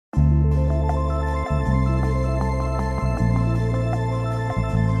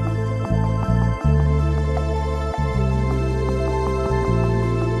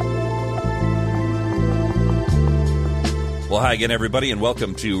Well, hi again, everybody, and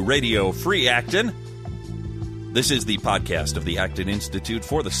welcome to Radio Free Acton. This is the podcast of the Acton Institute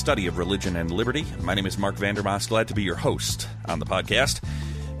for the Study of Religion and Liberty. My name is Mark Vandermaas, glad to be your host on the podcast.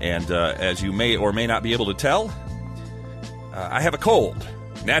 And as you may or may not be able to tell, I have a cold.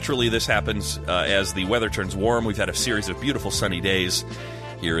 Naturally, this happens as the weather turns warm. We've had a series of beautiful sunny days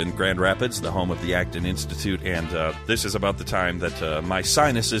here in Grand Rapids, the home of the Acton Institute, and this is about the time that my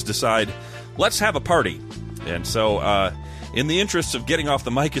sinuses decide, let's have a party. And so, in the interests of getting off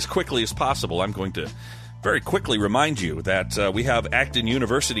the mic as quickly as possible, I'm going to very quickly remind you that we have Acton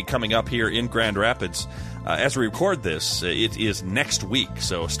University coming up here in Grand Rapids. As we record this, it is next week.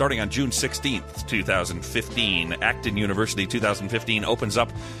 So starting on June 16th, 2015, Acton University 2015 opens up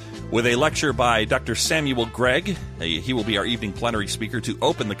with a lecture by Dr. Samuel Gregg. He will be our evening plenary speaker to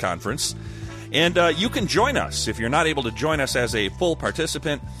open the conference. And you can join us. If you're not able to join us as a full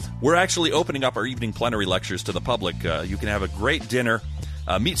participant, we're actually opening up our evening plenary lectures to the public. You can have a great dinner,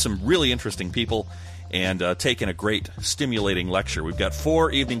 meet some really interesting people, and take in a great, stimulating lecture. We've got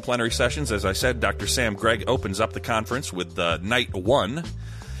 4 evening plenary sessions. As I said, Dr. Sam Gregg opens up the conference with Night 1.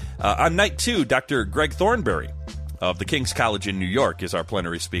 On Night 2, Dr. Greg Thornberry of the King's College in New York is our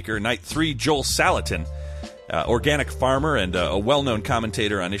plenary speaker. Night 3, Joel Salatin, organic farmer and a well-known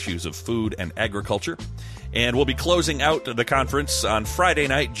commentator on issues of food and agriculture. And we'll be closing out the conference on Friday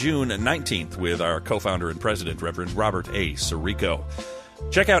night, June 19th, with our co-founder and president, Reverend Robert A. Sirico.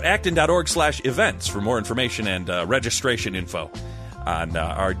 Check out acton.org/events for more information and registration info on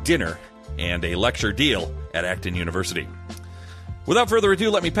our dinner and a lecture deal at Acton University. Without further ado,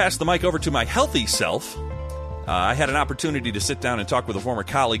 let me pass the mic over to my healthy self. I had an opportunity to sit down and talk with a former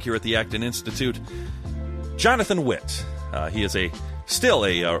colleague here at the Acton Institute, Jonathan Witt. He is still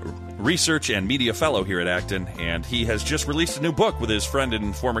a research and media fellow here at Acton, and he has just released a new book with his friend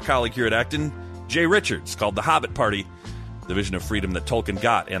and former colleague here at Acton, Jay Richards, called The Hobbit Party, the vision of freedom that Tolkien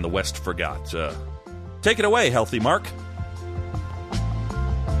got and the West forgot. Take it away, healthy Mark.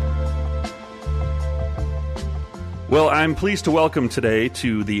 Well, I'm pleased to welcome today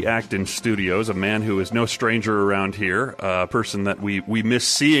to the Acton studios a man who is no stranger around here, a person that we miss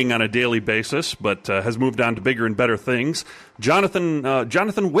seeing on a daily basis, but has moved on to bigger and better things. Jonathan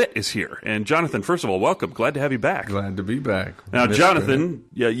Witt is here. And Jonathan, first of all, welcome. Glad to have you back. Glad to be back. Now, Jonathan,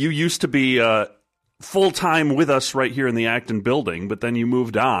 you used to be full-time with us right here in the Acton building, but then you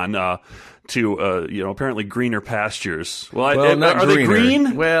moved on to apparently greener pastures. Well, are they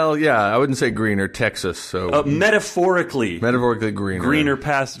green? Well, yeah, I wouldn't say greener. Texas, so metaphorically greener. Greener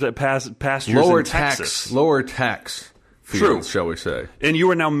pastures lower in Texas. Lower tax fields, shall we say. And you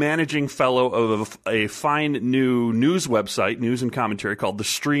are now managing fellow of a fine new news website, news and commentary called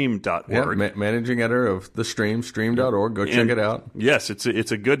thestream.org. Yeah, managing editor of The Stream, stream.org. Go check it out. Yes,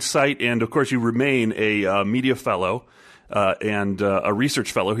 it's a good site. And, of course, you remain a media fellow and a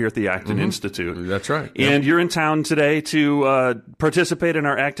research fellow here at the Acton Institute. That's right. And you're in town today to participate in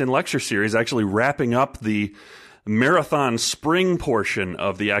our Acton lecture series, actually wrapping up the marathon spring portion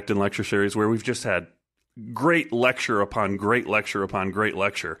of the Acton lecture series, where we've just had great lecture upon great lecture upon great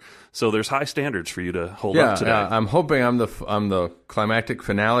lecture. So there's high standards for you to hold up today. Yeah, I'm hoping I'm the climactic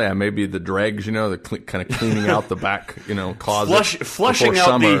finale. I may be the dregs, kind of cleaning out the back, closet.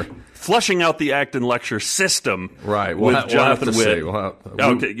 Flushing out the Acton lecture system, right? With Jonathan Witt.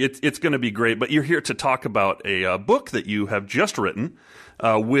 Okay, it's going to be great. But you're here to talk about a book that you have just written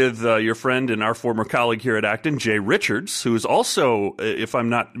with your friend and our former colleague here at Acton, Jay Richards, who is also, if I'm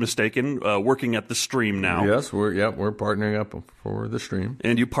not mistaken, working at The Stream now. Yes, we're partnering up for The Stream.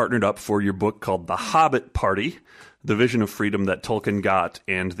 And you partnered up for your book called The Hobbit Party, the vision of freedom that Tolkien got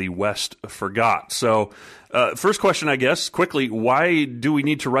and the West forgot. So, first question, I guess, quickly, why do we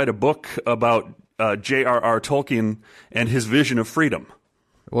need to write a book about J.R.R. Tolkien and his vision of freedom?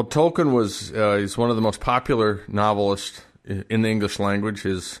 Well, Tolkien he's one of the most popular novelists in the English language.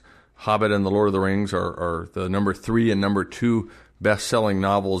 His Hobbit and The Lord of the Rings are the number 3 and number 2 best-selling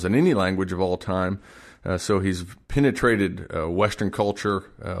novels in any language of all time. So he's penetrated Western culture,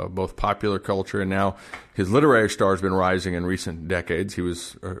 both popular culture, and now his literary star has been rising in recent decades. He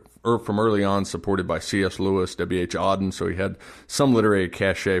was from early on supported by C.S. Lewis, W.H. Auden, so he had some literary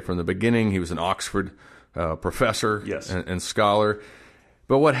cachet from the beginning. He was an Oxford professor and scholar.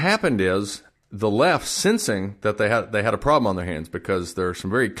 But what happened is the left, sensing that they had a problem on their hands because there are some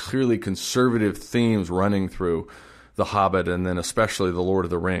very clearly conservative themes running through The Hobbit and then especially The Lord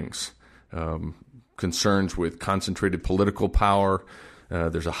of the Rings. Concerns with concentrated political power.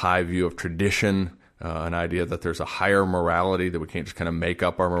 There's a high view of tradition, an idea that there's a higher morality, that we can't just kind of make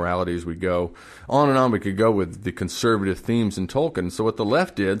up our morality as we go. On and on we could go with the conservative themes in Tolkien. So what the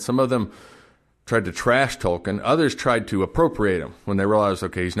left did, some of them tried to trash Tolkien. Others tried to appropriate him when they realized,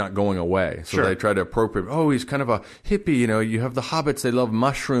 okay, he's not going away. So they tried to appropriate him. Oh, he's kind of a hippie. You have the Hobbits. They love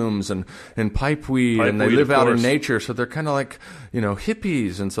mushrooms and pipeweed, and they live out in nature. So they're kind of like,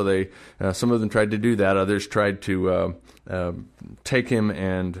 hippies. And so they, some of them tried to do that. Others tried to take him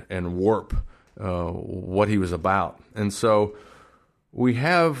and warp what he was about. And so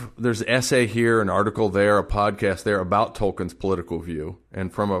there's an essay here, an article there, a podcast there about Tolkien's political view,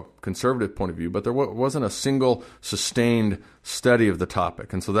 and from a conservative point of view, but there wasn't a single sustained study of the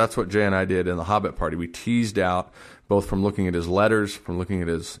topic. And so that's what Jay and I did in the Hobbit Party. We teased out, both from looking at his letters, from looking at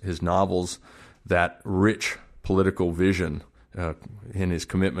his novels, that rich political vision in his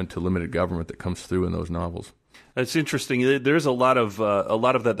commitment to limited government that comes through in those novels. It's interesting. There's a lot of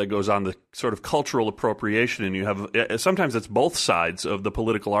that goes on, the sort of cultural appropriation, and you have sometimes it's both sides of the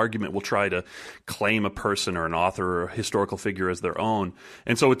political argument will try to claim a person or an author or a historical figure as their own.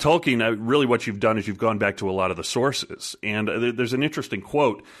 And so with Tolkien, really what you've done is you've gone back to a lot of the sources. And there's an interesting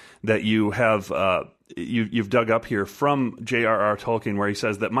quote that you have you've dug up here from J.R.R. Tolkien, where he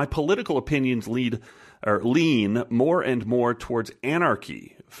says that my political opinions lean more and more towards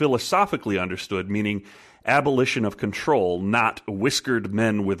anarchy, philosophically understood, meaning abolition of control, not whiskered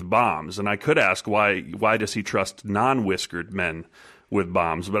men with bombs. And I could ask why does he trust non-whiskered men with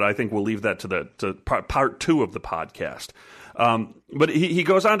bombs? But I think we'll leave that to part 2 of the podcast. But he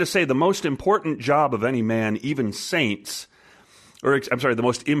goes on to say the most important job of any man, even saints, the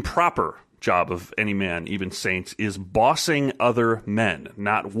most improper job of any man, even saints, is bossing other men.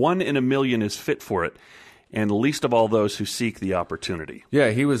 Not one in a million is fit for it, and least of all those who seek the opportunity. Yeah,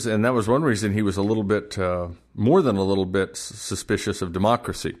 and that was one reason he was a little bit, more than a little bit, suspicious of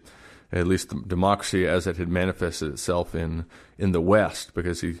democracy, at least democracy as it had manifested itself in the West,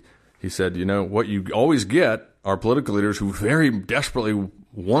 because he said, what you always get are political leaders who very desperately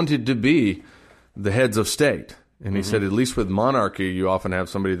wanted to be the heads of state. And he said, at least with monarchy, you often have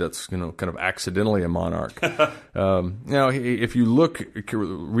somebody that's, kind of accidentally a monarch. If you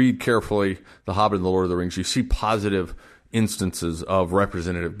read carefully The Hobbit and the Lord of the Rings, you see positive instances of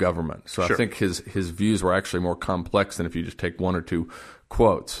representative government. So I think his views were actually more complex than if you just take one or two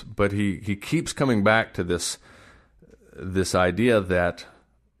quotes. But he keeps coming back to this idea that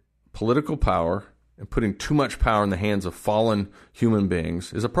political power and putting too much power in the hands of fallen human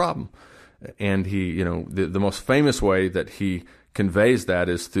beings is a problem. And he, the most famous way that he conveys that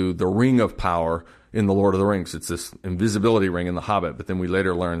is through the ring of power in The Lord of the Rings. It's this invisibility ring in The Hobbit, but then we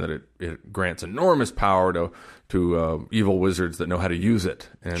later learn that it grants enormous power to evil wizards that know how to use it.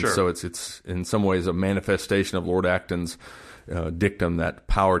 And so it's in some ways a manifestation of Lord Acton's dictum that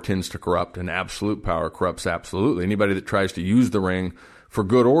power tends to corrupt, and absolute power corrupts absolutely. Anybody that tries to use the ring for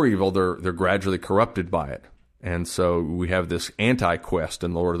good or evil, they're gradually corrupted by it. And so we have this anti-quest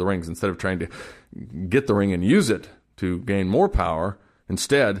in The Lord of the Rings. Instead of trying to get the ring and use it to gain more power,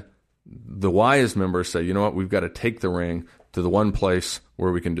 instead, the wise members say, you know what, we've got to take the ring to the one place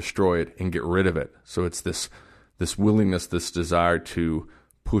where we can destroy it and get rid of it. So it's this willingness, this desire to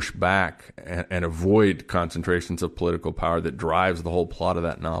push back and avoid concentrations of political power that drives the whole plot of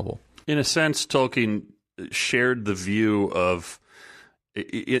that novel. In a sense, Tolkien shared the view of,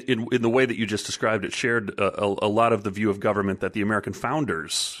 in the way that you just described it, shared a lot of the view of government that the American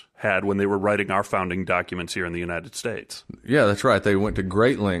founders had when they were writing our founding documents here in the United States. Yeah, that's right. They went to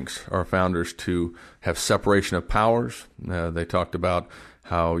great lengths, our founders, to have separation of powers. They talked about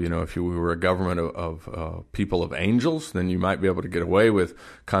how, if we were a government of people of angels, then you might be able to get away with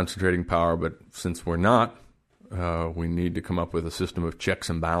concentrating power. But since we're not, we need to come up with a system of checks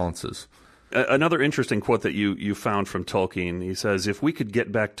and balances. Another interesting quote that you found from Tolkien, he says, if we could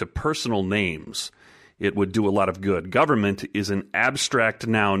get back to personal names, it would do a lot of good. Government is an abstract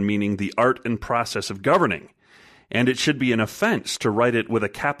noun meaning the art and process of governing, and it should be an offense to write it with a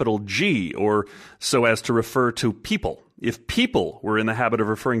capital G or so as to refer to people. If people were in the habit of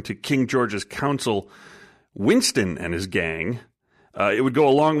referring to King George's council, Winston and his gang, it would go a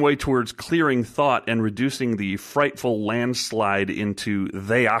long way towards clearing thought and reducing the frightful landslide into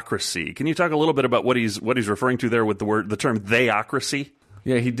theocracy. Can you talk a little bit about what he's referring to there with the term theocracy?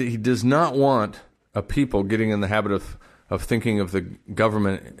 Yeah, he does not want a people getting in the habit of thinking of the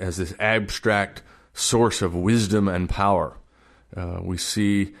government as this abstract source of wisdom and power. We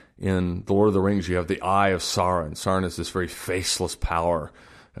see in The Lord of the Rings, you have the Eye of Sauron. Sauron is this very faceless power.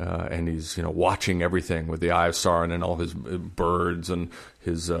 And he's watching everything with the Eye of Sauron and all his birds and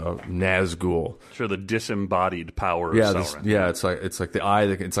his Nazgul. Sure, the disembodied power of Sauron. It's like the eye.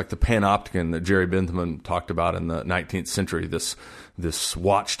 It's like the panopticon that Jerry Bentham talked about in the 19th century. This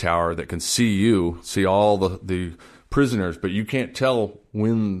watchtower that can see all the prisoners, but you can't tell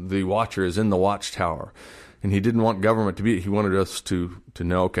when the watcher is in the watchtower. And he didn't want government to be. He wanted us to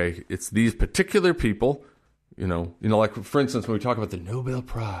know, okay, it's these particular people. Like for instance, when we talk about the Nobel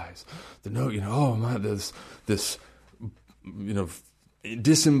Prize, this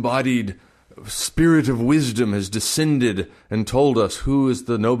disembodied spirit of wisdom has descended and told us who is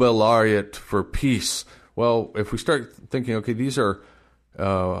the Nobel laureate for peace. Well, if we start thinking, okay, these are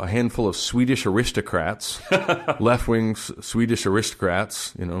a handful of Swedish aristocrats, left-wing Swedish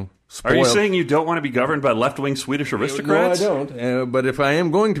aristocrats, spoiled. Are you saying you don't want to be governed by left-wing Swedish aristocrats? No, I don't. But if I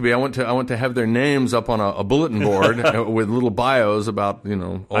am going to be, I want to have their names up on a bulletin board with little bios about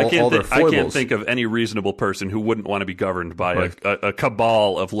all their foibles. I can't think of any reasonable person who wouldn't want to be governed by a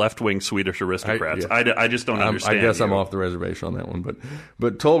cabal of left-wing Swedish aristocrats. I just don't understand. I guess I'm off the reservation on that one.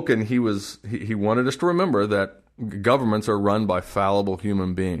 But Tolkien, he wanted us to remember that governments are run by fallible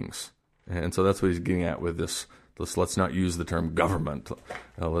human beings, and so that's what he's getting at with this. Let's not use the term government.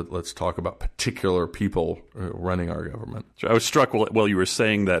 Let's talk about particular people running our government. I was struck while you were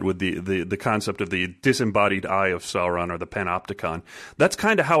saying that with the concept of the disembodied eye of Sauron, or the panopticon. That's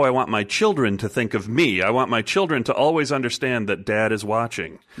kind of how I want my children to think of me. I want my children to always understand that Dad is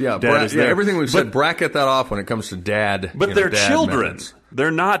watching. Yeah, everything we've said, bracket that off when it comes to Dad. But they're dad children. Methods. They're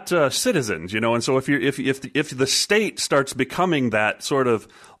not citizens, and so if the state starts becoming that sort of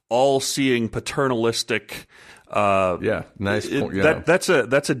all-seeing paternalistic. Nice point. That's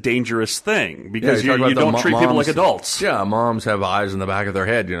a dangerous thing, because you don't treat people like adults. Yeah, moms have eyes in the back of their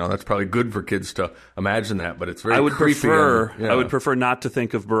head. That's probably good for kids to imagine that, but it's very creepy. I would prefer not to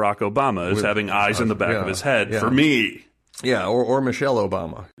think of Barack Obama as having eyes in the back of his head. For me. Yeah, or Michelle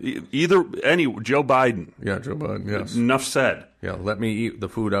Obama. Joe Biden. Yeah, Joe Biden. Yes. Enough said. Yeah, let me eat the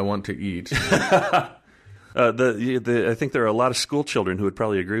food I want to eat. I think there are a lot of school children who would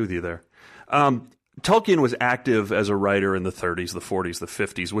probably agree with you there. Tolkien was active as a writer in the 30s, the 40s, the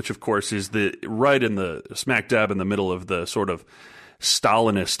 50s, which of course is right in the smack dab in the middle of the sort of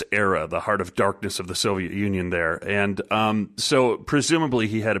Stalinist era, the heart of darkness of the Soviet Union there. And so presumably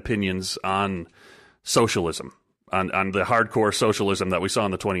he had opinions on socialism, on the hardcore socialism that we saw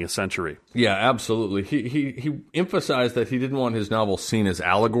in the 20th century. Yeah, absolutely. He emphasized that he didn't want his novels seen as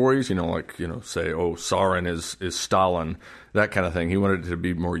allegories, say, Sauron is Stalin, that kind of thing. He wanted it to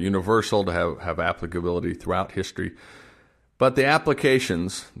be more universal, to have applicability throughout history. But the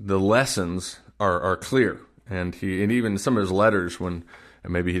applications, the lessons are clear. And even some of his letters, when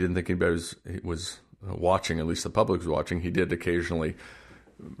maybe he didn't think anybody was watching, at least the public was watching, he did occasionally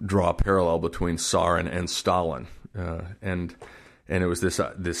draw a parallel between Sauron and Stalin. And it was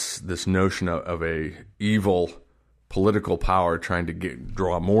this notion of a evil political power trying to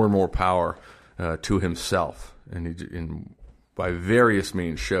draw more and more power to himself, and he by various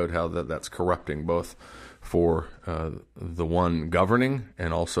means showed how that's corrupting, both for the one governing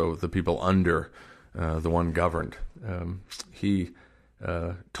and also the people under the one governed. He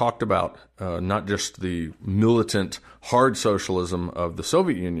talked about not just the militant hard socialism of the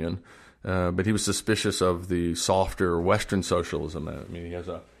Soviet Union, but he was suspicious of the softer Western socialism. I mean,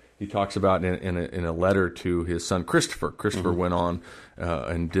 he talks about in a letter to his son Christopher. Christopher went on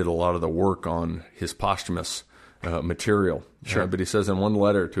and did a lot of the work on his posthumous material. Sure. But he says in one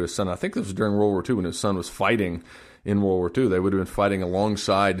letter to his son, I think this was during World War II, when his son was fighting in World War II, they would have been fighting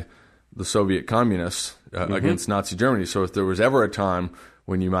alongside the Soviet communists against Nazi Germany. So if there was ever a time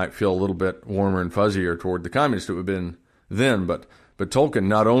when you might feel a little bit warmer and fuzzier toward the communists, it would have been then. But Tolkien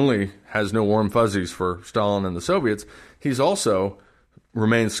not only has no warm fuzzies for Stalin and the Soviets, he's also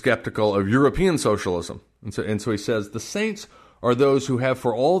remains skeptical of European socialism. And so he says, the saints are those who have,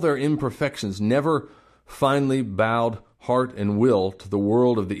 for all their imperfections, never finally bowed heart and will to the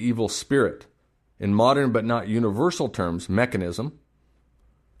world of the evil spirit. In modern but not universal terms, mechanism,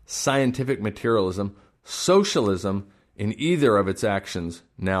 scientific materialism, socialism in either of its actions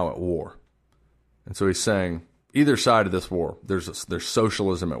now at war. And so he's saying, either side of this war, there's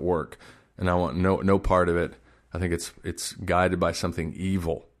socialism at work, and I want no part of it. I think it's guided by something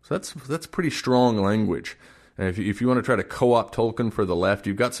evil. So that's pretty strong language. And if you want to try to co-opt Tolkien for the left,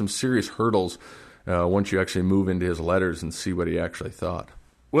 you've got some serious hurdles once you actually move into his letters and see what he actually thought.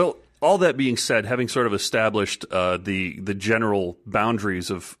 Well, all that being said, having sort of established the general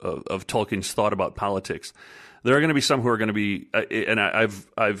boundaries of Tolkien's thought about politics, there are going to be some who are going to be, and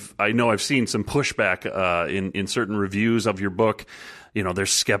I know I've seen some pushback in certain reviews of your book. They're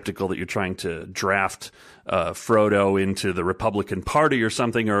skeptical that you're trying to draft Frodo into the Republican Party or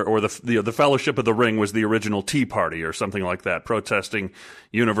something, or the Fellowship of the Ring was the original Tea Party or something like that, protesting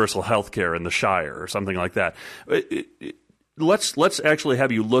universal health care in the Shire or something like that. let's actually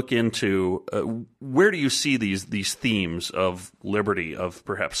have you look into where do you see these themes of liberty, of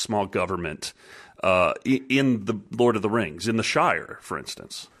perhaps small government, in the Lord of the Rings, in the Shire, for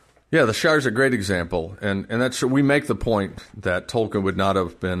instance? Yeah, the Shire's a great example, and that's we make the point that Tolkien would not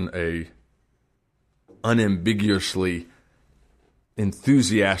have been a unambiguously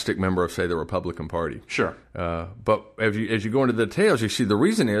enthusiastic member of, say, the Republican Party. Sure. But as you go into the details, you see the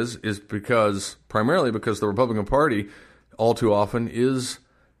reason is primarily because the Republican Party all too often is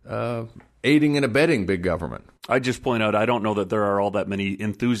aiding and abetting big government. I just point out I don't know that there are all that many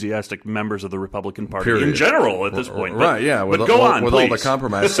enthusiastic members of the Republican Party Period. in general at this point. Right, yeah. But go on, with please. all the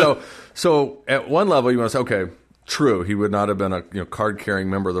compromise. So at one level, you want to say, okay, true, he would not have been a card-carrying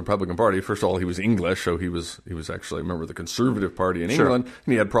member of the Republican Party. First of all, he was English, so he was actually a member of the Conservative Party in England,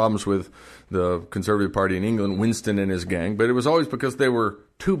 and he had problems with the Conservative Party in England, Winston and his gang. But it was always because they were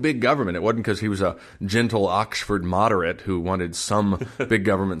too big government. It wasn't because he was a gentle Oxford moderate who wanted some big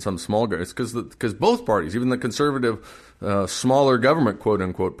government, some small government. It's because both parties, even the conservative, smaller government,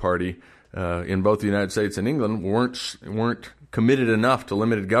 quote-unquote, party in both the United States and England, weren't committed enough to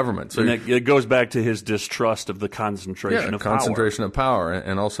limited government. So and it goes back to his distrust of the concentration of power,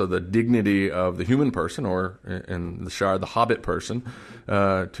 and also the dignity of the human person, or in the Shire, the Hobbit person,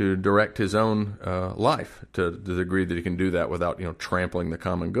 to direct his own life to the degree that he can do that without trampling the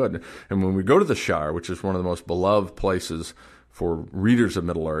common good. And when we go to the Shire, which is one of the most beloved places for readers of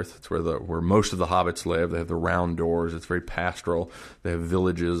Middle-earth, it's where most of the hobbits live. They have the round doors. It's very pastoral. They have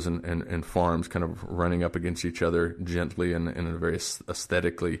villages and farms kind of running up against each other gently and in a very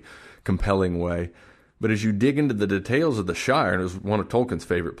aesthetically compelling way. But as you dig into the details of the Shire, and it was one of Tolkien's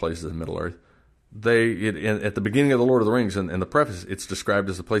favorite places in Middle-earth, at the beginning of The Lord of the Rings, in the preface, it's described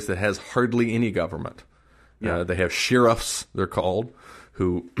as a place that has hardly any government. Yeah. They have sheriffs, they're called,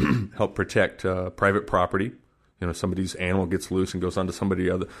 who help protect private property. Somebody's animal gets loose and goes onto somebody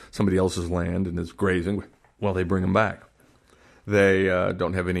else's land and is grazing. Well, they bring them back. They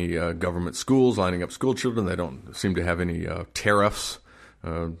don't have any government schools lining up school children. They don't seem to have any tariffs.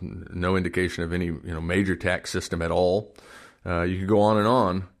 No indication of any major tax system at all. You could go on and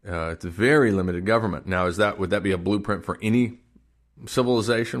on. It's a very limited government. Now, would that be a blueprint for any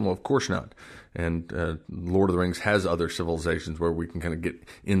civilization? Well, of course not. And Lord of the Rings has other civilizations where we can kind of get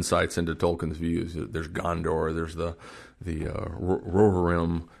insights into Tolkien's views. There's Gondor, there's the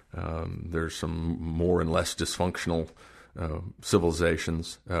Rohirrim, there's some more and less dysfunctional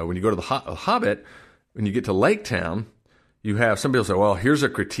civilizations. When you go to the Hobbit, when you get to Lake Town, you have some people say, well, here's a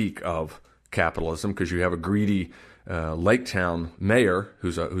critique of capitalism, because you have a greedy Lake Town mayor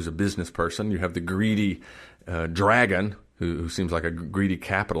who's a business person. You have the greedy dragon who seems like a greedy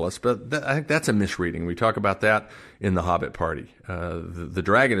capitalist, but I think that's a misreading. We talk about that in the Hobbit Party. The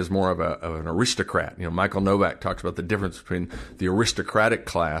dragon is more of an aristocrat. Michael Novak talks about the difference between the aristocratic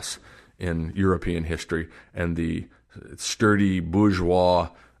class in European history and the sturdy bourgeois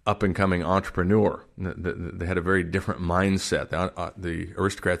up-and-coming entrepreneur. They had a very different mindset. The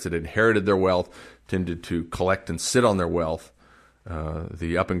aristocrats that inherited their wealth tended to collect and sit on their wealth.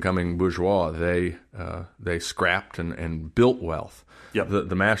 The up-and-coming bourgeois, they scrapped and built wealth. Yep.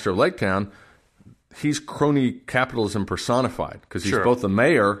 The master of Lake Town, he's crony capitalism personified, because he's Sure. both the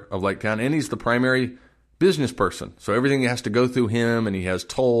mayor of Lake Town and he's the primary business person. So everything has to go through him, and he has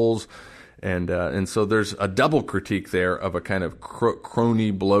tolls. And so there's a double critique there of a kind of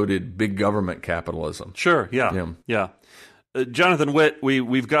crony, bloated, big government capitalism. Sure, yeah. Jonathan Witt,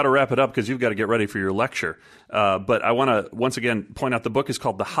 we've got to wrap it up because you've got to get ready for your lecture. But I want to once again point out the book is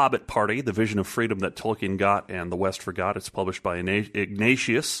called The Hobbit Party, The Vision of Freedom That Tolkien Got and the West Forgot. It's published by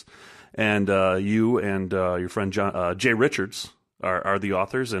Ignatius, and you and your friend Jay Richards are the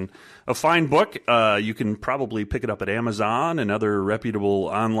authors, and a fine book. You can probably pick it up at Amazon and other reputable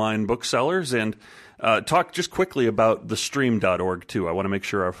online booksellers. And talk just quickly about the stream.org too. I want to make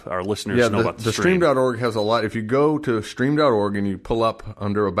sure our listeners know about the stream. The stream.org has a lot. If you go to stream.org and you pull up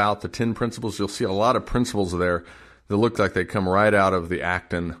under about the 10 principles, you'll see a lot of principles there that look like they come right out of the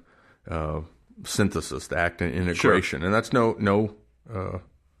Acton synthesis, the Acton integration. Sure. And that's no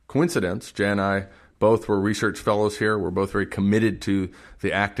coincidence. Jay and I both were research fellows here. We're both very committed to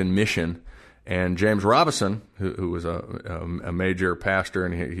the Acton mission. And James Robison, who was a major pastor,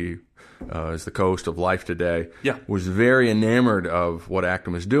 and he is the co-host of Life Today, was very enamored of what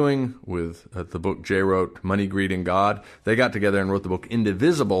Acton was doing with the book Jay wrote, Money, Greed, and God. They got together and wrote the book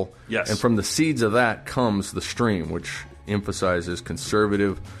Indivisible. Yes. And from the seeds of that comes The Stream, which emphasizes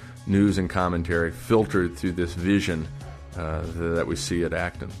conservative news and commentary filtered through this vision that we see at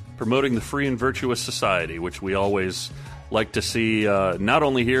Acton. Promoting the free and virtuous society, which we always like to see not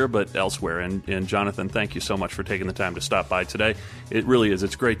only here but elsewhere. And Jonathan, thank you so much for taking the time to stop by today. It really is.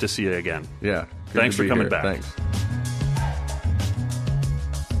 It's great to see you again. Yeah. Thanks for coming back. Thanks.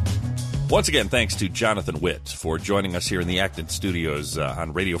 Once again, thanks to Jonathan Witt for joining us here in the Acton studios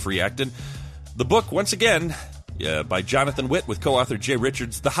on Radio Free Acton. The book, once again, by Jonathan Witt with co-author Jay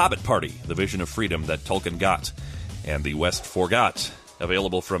Richards, The Hobbit Party, The Vision of Freedom That Tolkien Got and the West Forgot,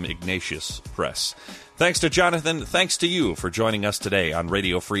 available from Ignatius Press. Thanks to Jonathan. Thanks to you for joining us today on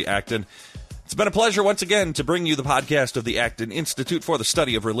Radio Free Acton. It's been a pleasure once again to bring you the podcast of the Acton Institute for the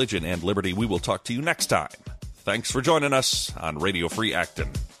Study of Religion and Liberty. We will talk to you next time. Thanks for joining us on Radio Free Acton.